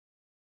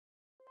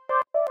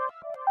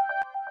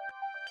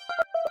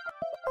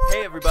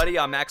Hey everybody,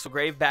 I'm Axel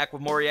Grave, back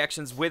with more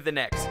reactions with the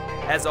next.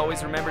 As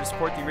always, remember to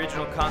support the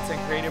original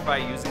content creator by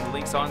using the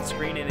links on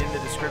screen and in the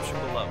description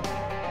below.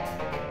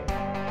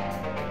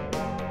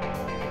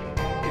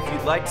 If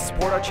you'd like to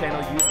support our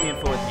channel, use the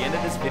info at the end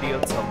of this video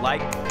to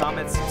like,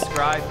 comment,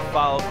 subscribe,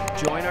 follow,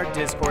 join our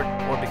Discord,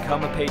 or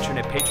become a patron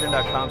at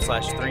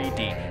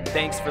patreon.com/3D.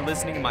 Thanks for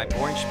listening to my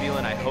boring spiel,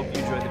 and I hope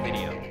you enjoy the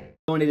video.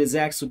 It is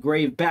Axel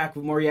Grave, back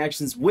with more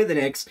reactions with an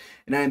X,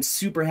 and I'm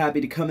super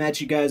happy to come at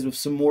you guys with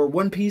some more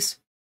One Piece.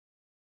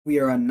 We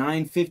are on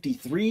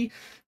 953.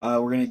 We're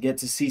going to get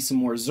to see some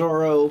more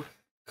Zoro,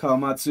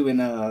 Kawamatsu,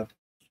 and I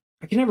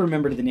can never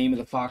remember the name of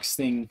the fox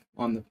thing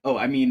on the... Oh,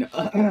 I mean...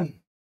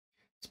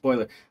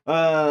 spoiler.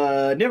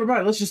 Never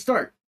mind, let's just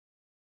start.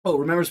 Oh,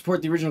 remember to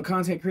support the original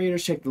content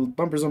creators. Check the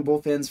bumpers on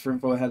both ends for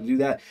info on how to do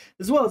that.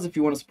 As well as if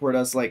you want to support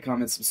us, like,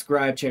 comment,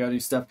 subscribe, check out new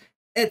stuff,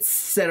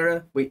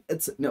 etc. Wait,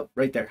 it's... No,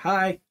 right there.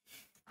 Hi.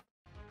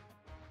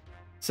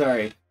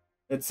 Sorry.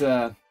 It's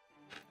been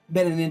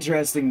an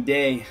interesting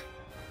day.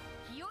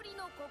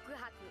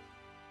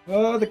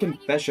 Oh, the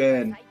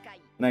confession.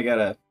 And I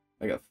got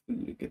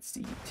food to get to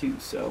eat too,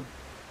 so.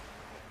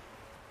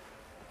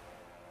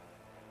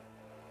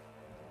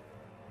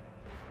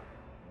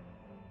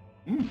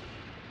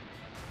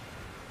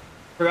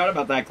 Forgot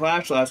about that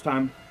clash last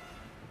time.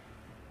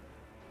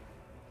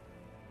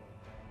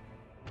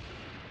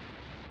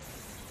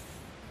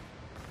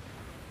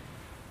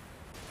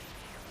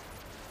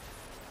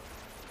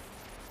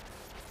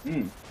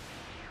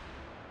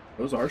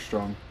 Those are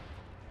strong.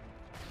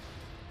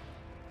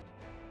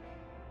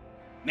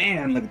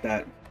 Man, look at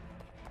that.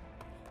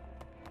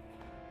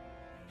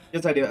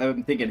 Guess I do.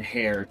 I'm thinking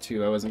hair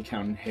too. I wasn't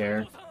counting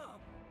hair.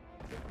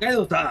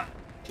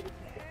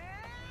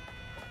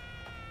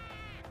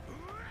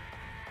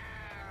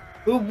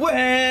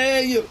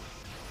 Away!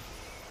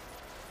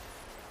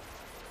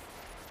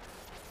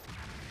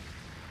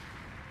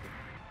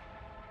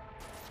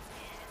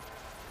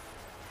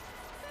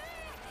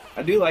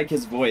 I do like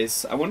his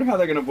voice. I wonder how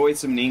they're gonna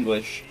voice him in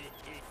English.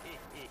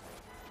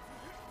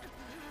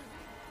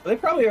 Well, they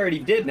probably already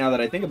did now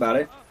that I think about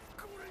it.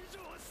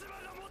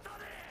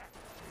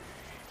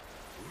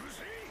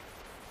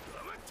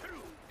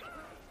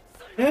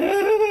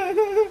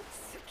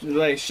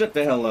 Like, shut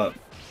the hell up.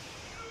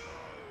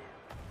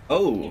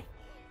 Oh.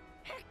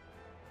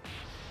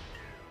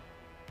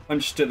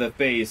 Punch to the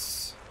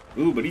face.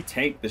 Ooh, but he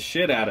tanked the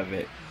shit out of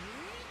it.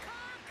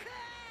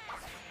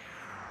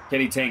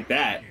 Can he tank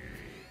that?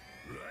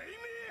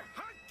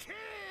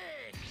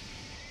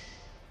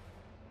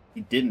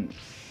 He didn't.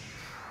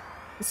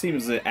 This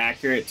seems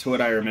accurate to what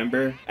I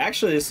remember.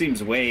 Actually, this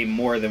seems way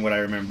more than what I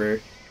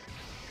remember.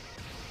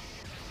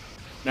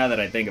 Now that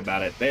I think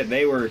about it.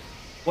 They were...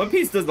 One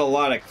Piece does a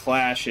lot of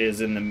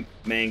clashes in the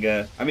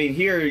manga. I mean,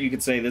 here you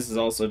could say this is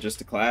also just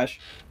a clash,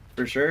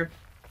 for sure.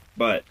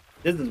 But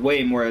this is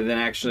way more than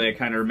actually I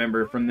kind of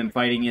remember from them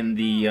fighting in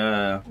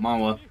the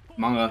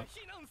manga.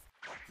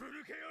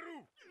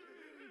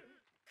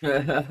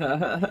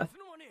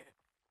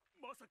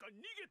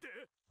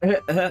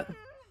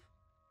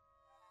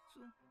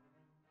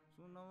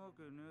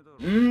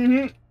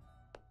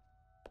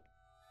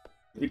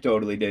 You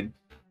totally did.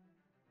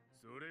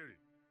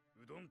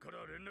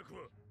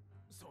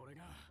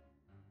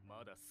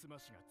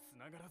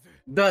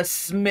 The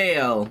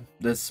snail.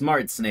 The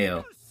smart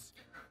snail.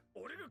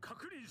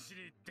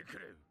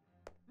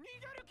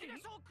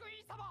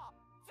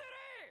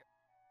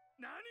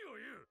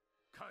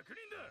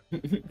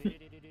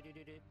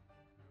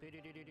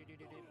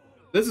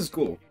 This is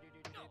cool.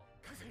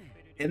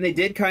 And they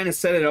did kind of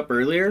set it up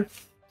earlier,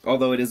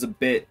 although it is a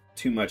bit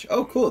too much.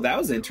 Oh, cool. That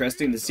was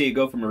interesting to see it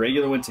go from a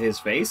regular one to his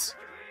face.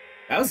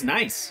 That was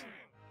nice.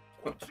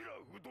 I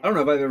don't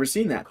know if I've ever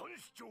seen that.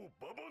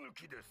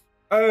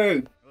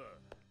 Hey!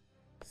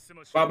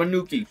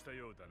 Babanuki.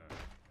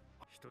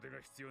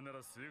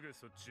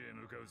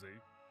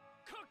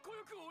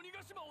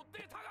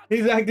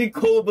 He's acting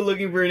cool but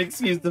looking for an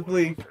excuse to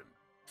flee.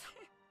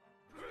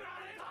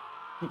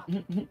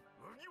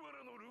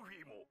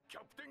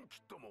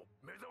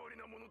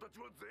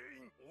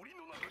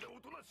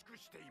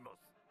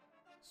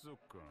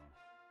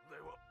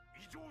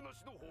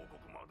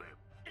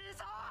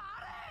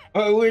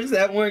 I wish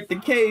that weren't the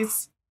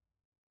case.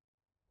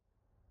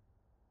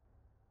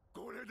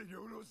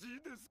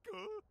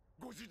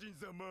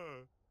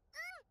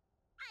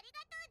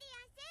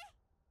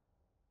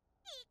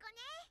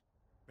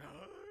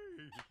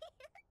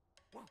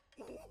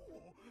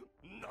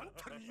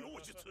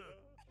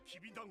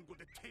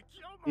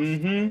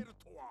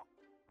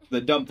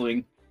 The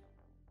dumpling.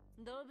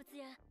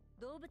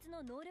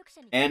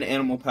 And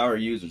animal power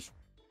users.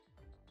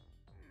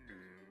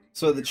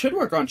 So that should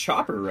work on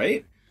Chopper,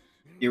 right?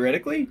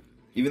 Theoretically?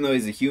 Even though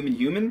he's a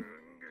human?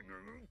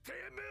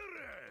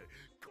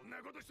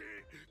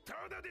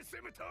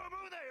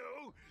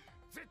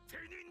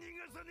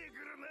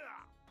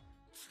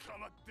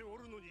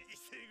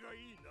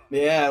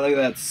 Yeah, look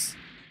at that.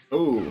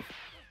 Oh.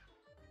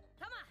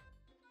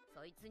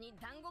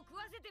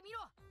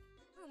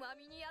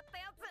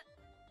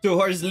 To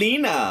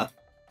Horslina.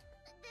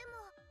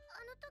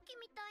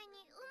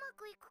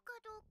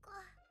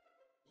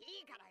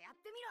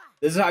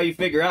 This is how you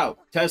figure out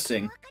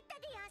testing.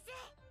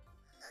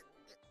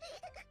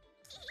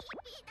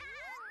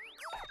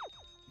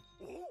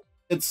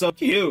 It's so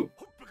cute.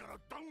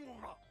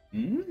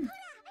 Mm.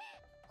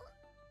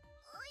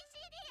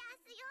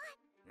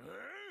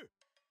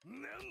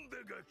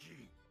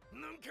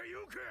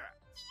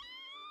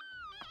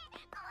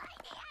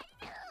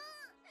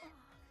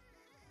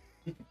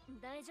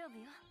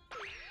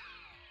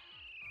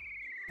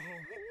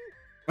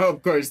 Oh,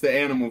 of course, the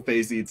animal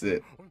face eats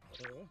it.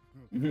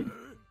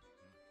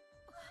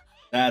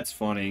 That's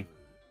funny.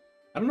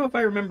 I don't know if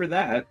I remember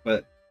that,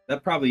 but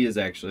that probably is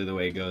actually the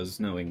way it goes,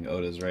 knowing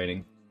Oda's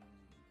writing.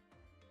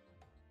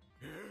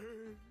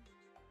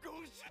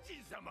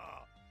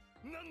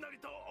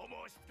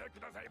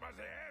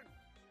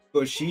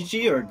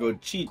 Goshichi or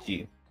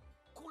Gochichi?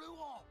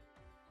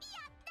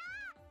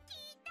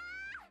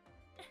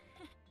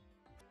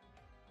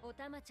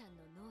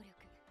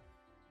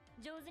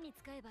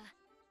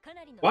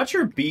 Watch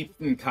her beat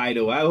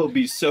Kaido. I will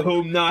be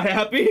so not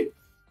happy.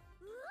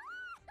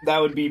 That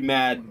would be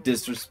mad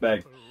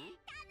disrespect.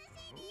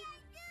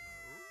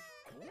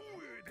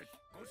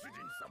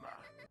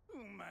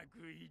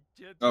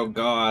 Oh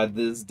god,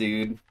 this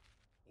dude.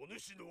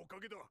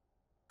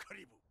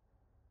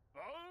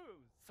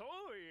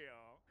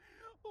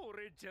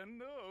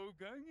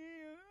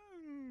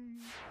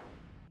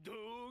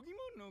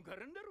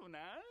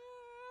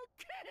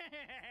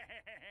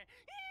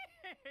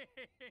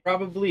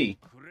 Probably.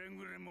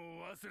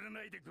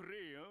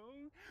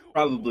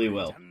 Probably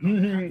will.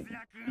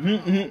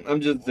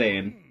 I'm just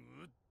saying.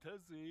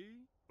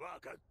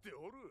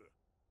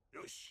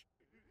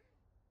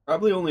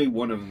 Probably only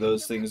one of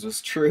those things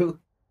was true.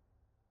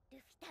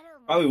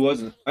 Probably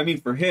wasn't. I mean,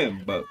 for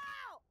him, but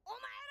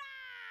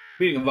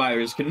beating a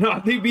virus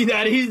cannot be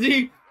that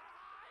easy.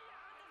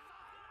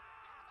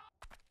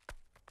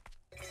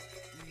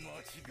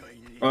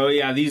 Oh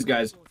yeah, these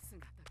guys.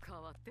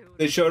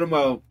 They showed him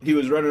how he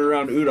was running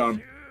around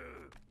Udon.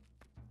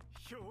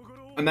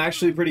 I'm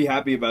actually pretty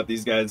happy about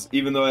these guys,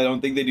 even though I don't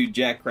think they do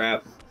jack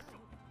crap.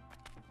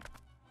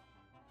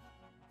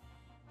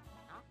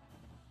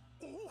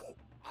 I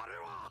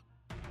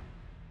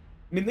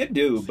mean, they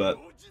do, but...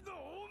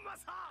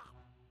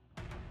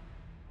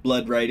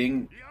 Blood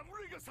writing.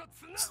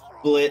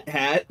 Split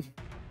hat.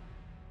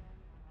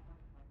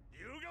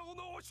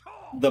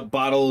 The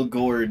bottle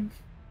gourd.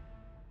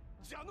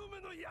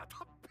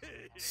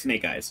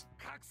 Snake eyes.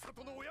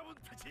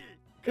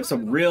 They have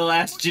some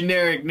real-ass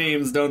generic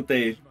names, don't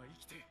they?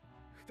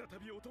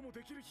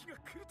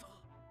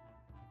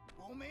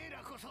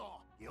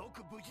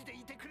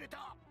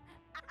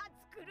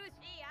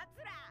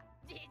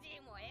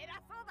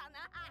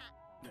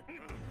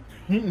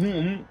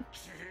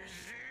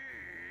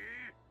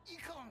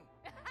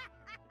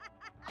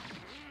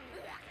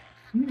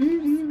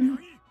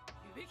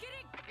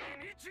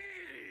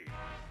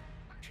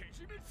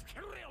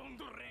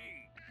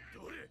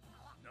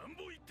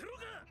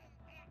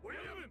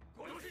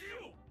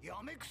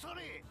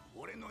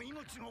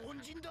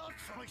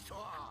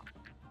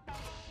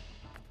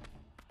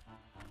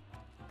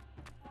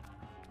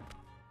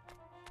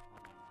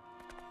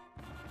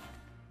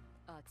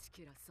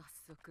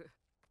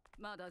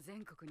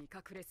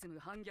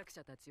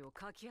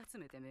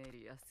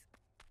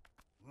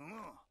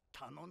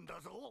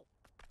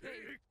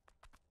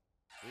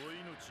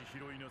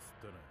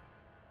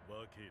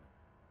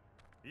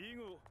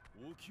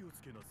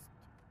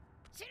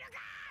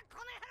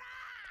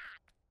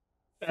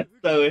 That's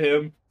so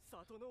him.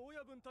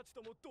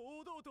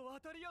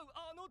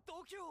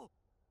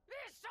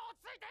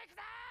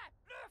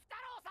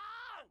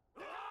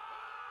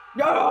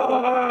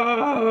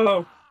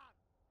 No!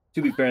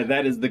 To be fair,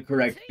 that is the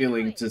correct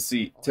feeling to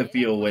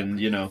feel when,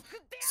 you know,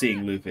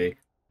 seeing Luffy.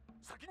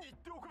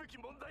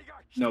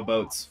 No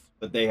boats,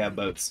 but they have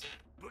boats.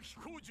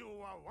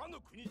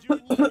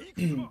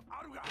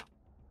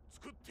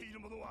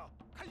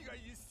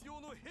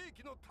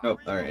 Oh,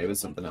 alright, it was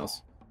something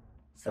else.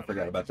 I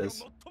forgot about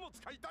this.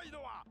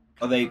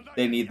 Oh,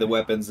 they need the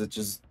weapons. It's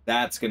just,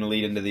 that's gonna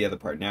lead into the other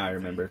part. Now I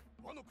remember.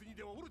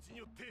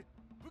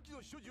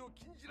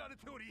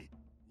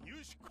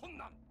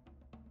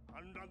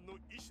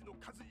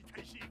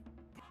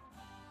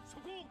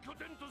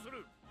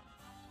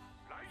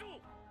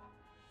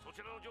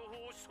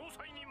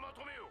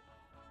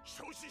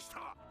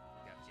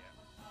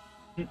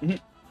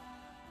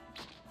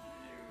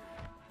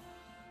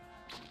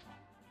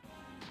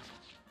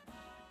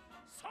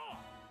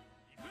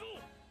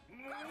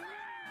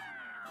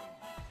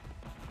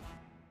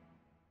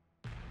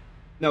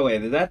 No way,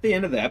 is that the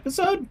end of the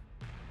episode?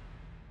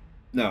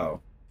 No,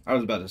 I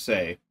was about to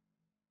say.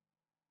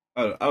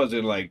 I was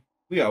in like,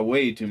 we got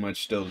way too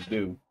much still to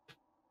do.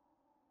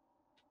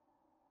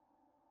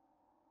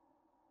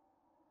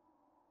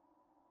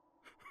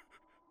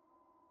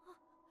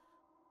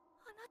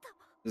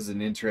 This is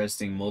an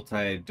interesting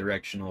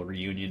multi-directional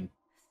reunion.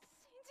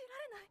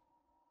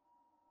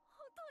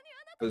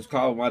 There's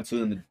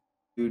Kawamatsu and the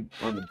dude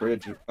on the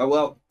bridge. Oh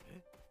well,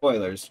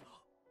 spoilers.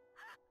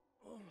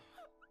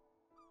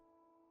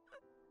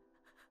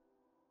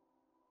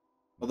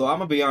 Although I'm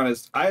gonna be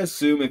honest, I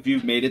assume if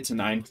you've made it to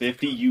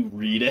 950, you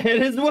read it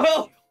as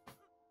well.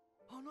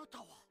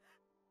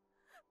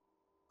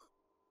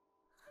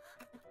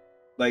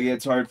 Like,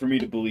 it's hard for me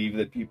to believe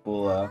that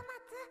people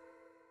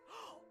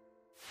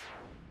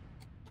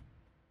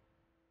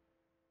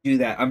do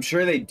that. I'm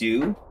sure they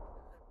do,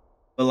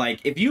 but like,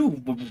 if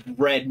you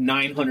read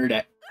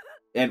 900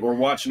 or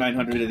watched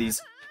 900 of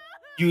these,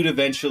 you'd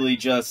eventually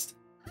just,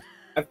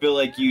 I feel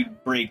like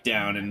you'd break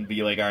down and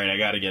be like, all right, I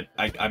gotta get,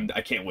 I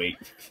can't wait.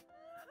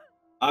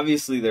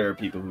 Obviously, there are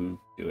people who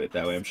do it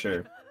that way, I'm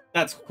sure.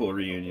 That's a cool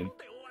reunion.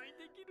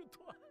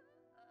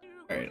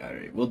 All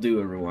right, we'll do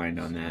a rewind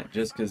on that,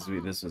 just because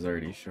this was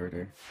already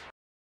shorter.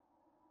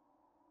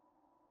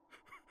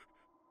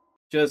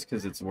 Just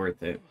because it's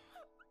worth it.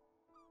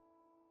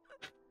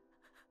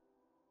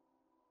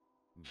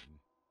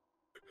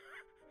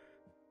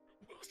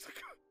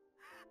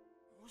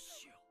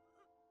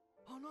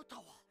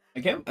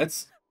 Again,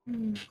 that's...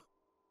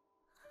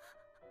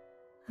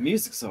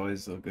 Music's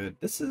always so good.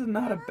 This is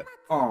not a bad...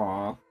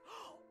 Aww.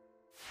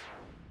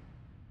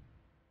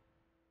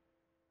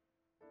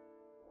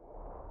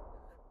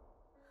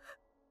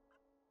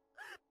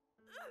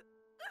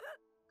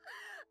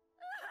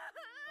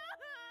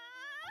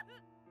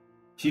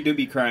 She do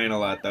be crying a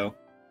lot, though.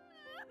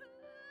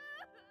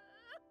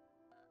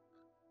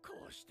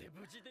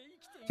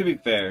 To be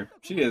fair,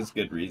 she has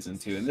good reason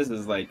to, and this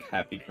is like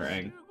happy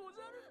crying.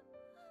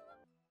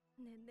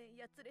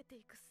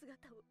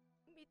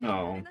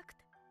 Oh,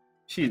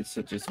 she's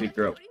such a sweet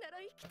girl.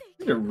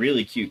 She's a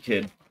really cute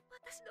kid.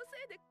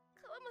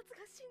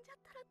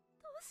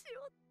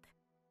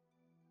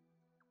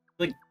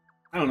 Like,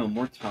 I don't know,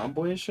 more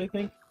tomboyish, I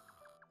think,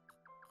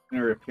 in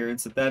her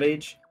appearance at that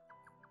age.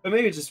 But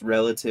maybe just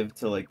relative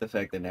to, like, the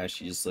fact that now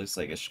she just looks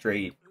like a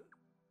straight,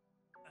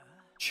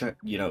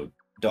 you know,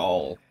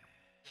 doll.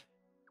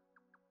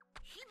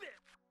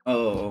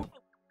 Oh.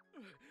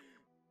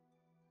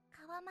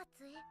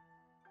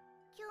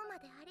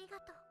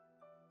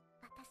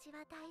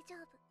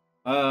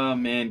 Oh,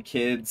 man,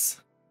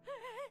 kids.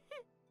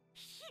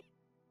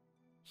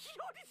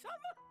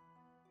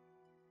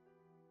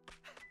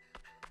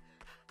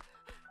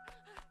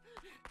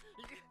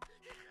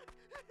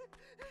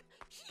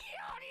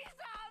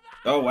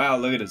 Oh, wow,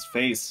 look at his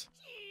face.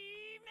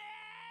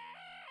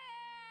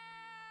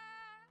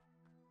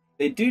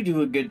 They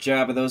do a good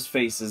job of those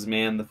faces,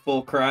 man. The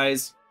full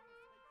cries.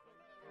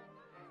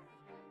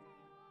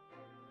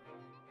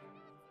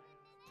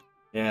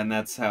 Yeah, and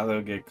that's how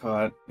they'll get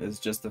caught, is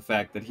just the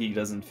fact that he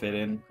doesn't fit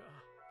in.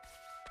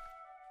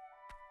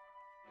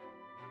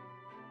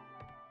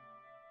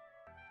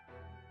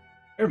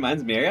 It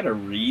reminds me, I gotta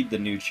read the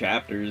new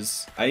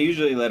chapters. I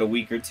usually let a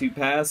week or two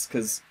pass,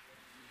 because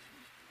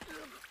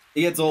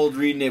it gets old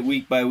reading it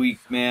week by week,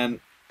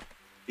 man.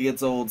 It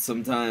gets old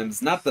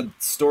sometimes. Not the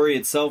story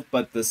itself,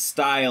 but the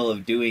style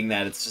of doing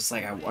that. It's just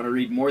like, I want to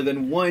read more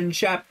than one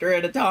chapter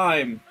at a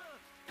time.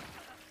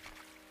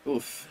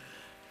 Oof.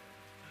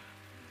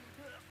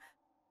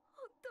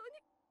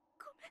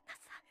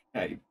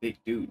 Yeah, you big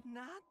dude.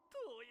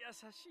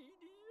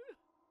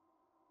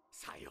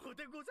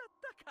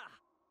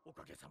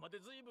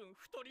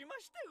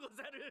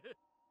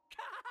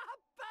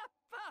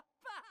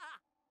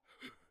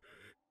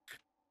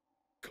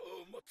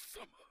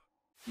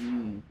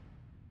 Mm.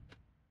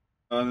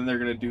 Oh, and then they're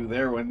gonna do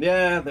their one.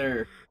 Yeah,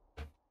 they're...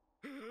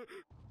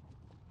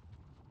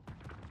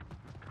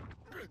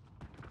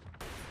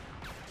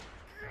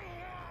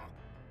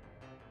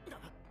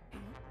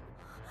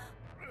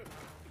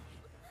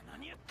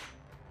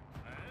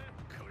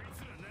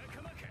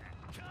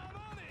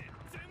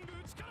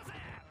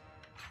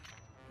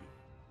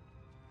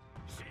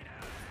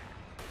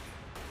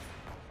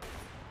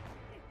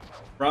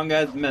 Wrong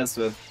guy to mess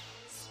with.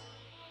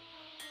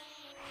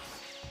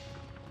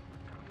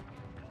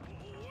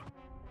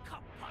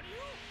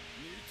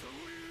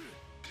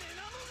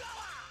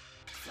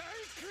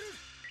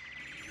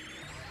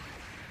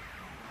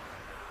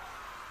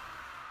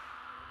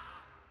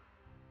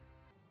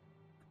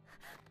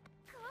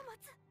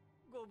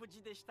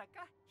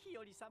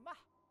 Hiyori-sama.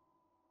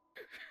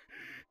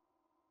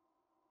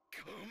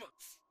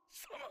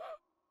 Kawamatsu-sama.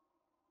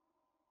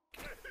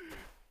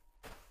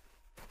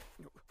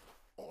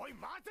 Oi,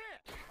 mate!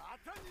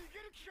 Mata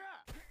nigeru ki ka?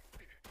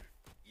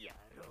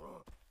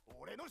 Yaro,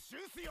 ore no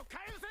shunsui o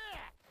kaeru ze!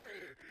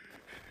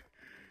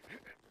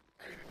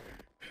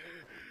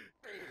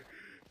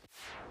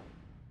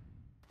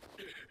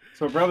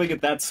 So we'll probably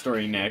get that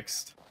story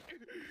next.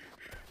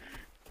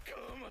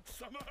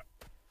 Kawamatsu-sama,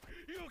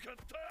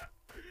 yokatta.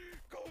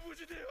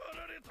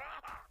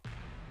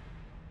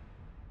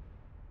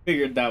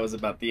 Figured that was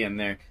about the end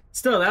there.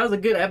 Still, that was a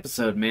good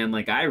episode, man.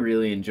 Like, I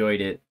really enjoyed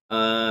it.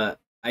 I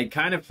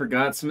kind of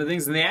forgot some of the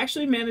things, and they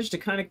actually managed to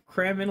kind of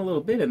cram in a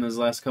little bit in those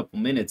last couple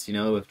minutes, you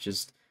know, with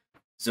just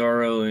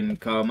Zoro and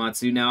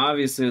Kawamatsu. Now,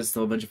 obviously, there's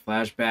still a bunch of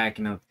flashback,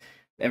 you know,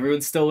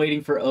 everyone's still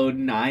waiting for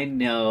Odin, I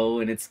know,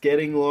 and it's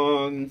getting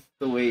long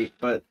to wait,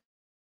 but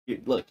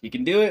look, you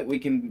can do it, we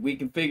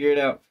can figure it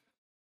out.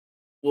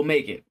 We'll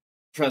make it.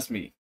 Trust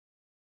me.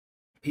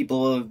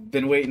 people have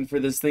been waiting for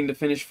this thing to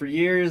finish for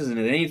years, and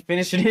it ain't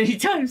finishing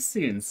anytime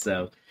soon.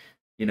 So,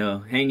 you know,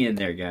 hang in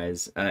there,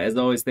 guys. As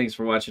always, thanks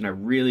for watching. I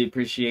really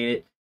appreciate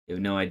it. You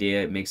have no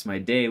idea. It makes my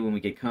day when we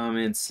get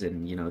comments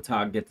and, you know,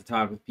 get to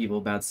talk with people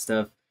about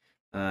stuff.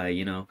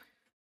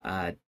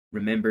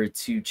 Remember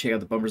to check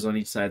out the bumpers on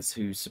each side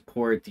to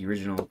support the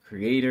original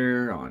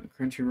creator on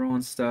Crunchyroll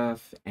and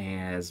stuff,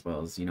 as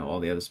well as, you know,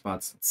 all the other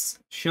spots it's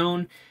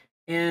shown.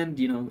 And,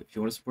 you know, if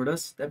you want to support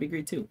us, that'd be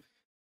great too.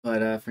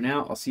 But for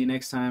now, I'll see you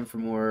next time for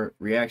more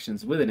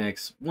reactions with an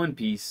X. One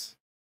Piece,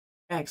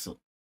 Axel.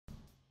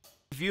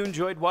 If you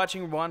enjoyed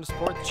watching or want to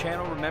support the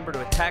channel, remember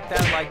to attack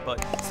that like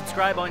button,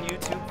 subscribe on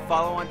YouTube,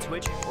 follow on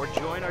Twitch, or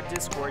join our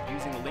Discord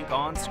using the link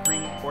on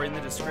screen or in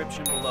the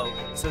description below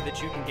so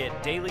that you can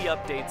get daily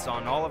updates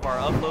on all of our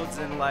uploads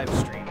and live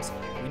streams.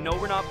 We know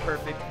we're not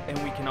perfect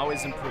and we can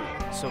always improve,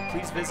 so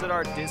please visit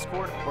our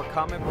Discord or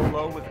comment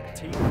below with a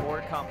critique or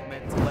a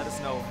compliment to let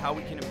us know how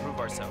we can improve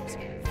ourselves.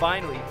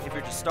 Finally, if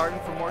you're just starting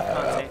for more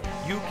content,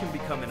 you can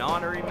become an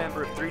honorary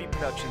member of 3D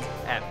Productions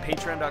at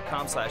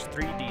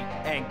patreon.com/3D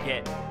and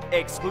get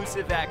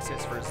exclusive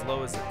access for as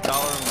low as $1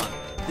 a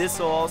month. This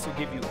will also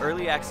give you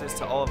early access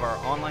to all of our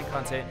online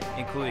content,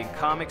 including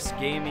comics,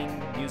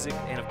 gaming, music,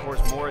 and of course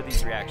more of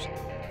these reactions.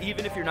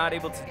 Even if you're not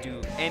able to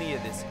do any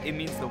of this, it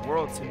means the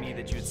world to me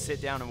that you would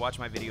sit down and watch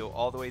my video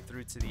all the way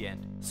through to the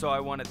end. So I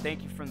want to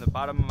thank you from the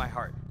bottom of my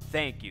heart.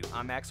 Thank you.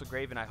 I'm Axel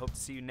Grave, and I hope to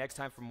see you next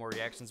time for more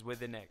reactions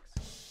with an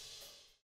X.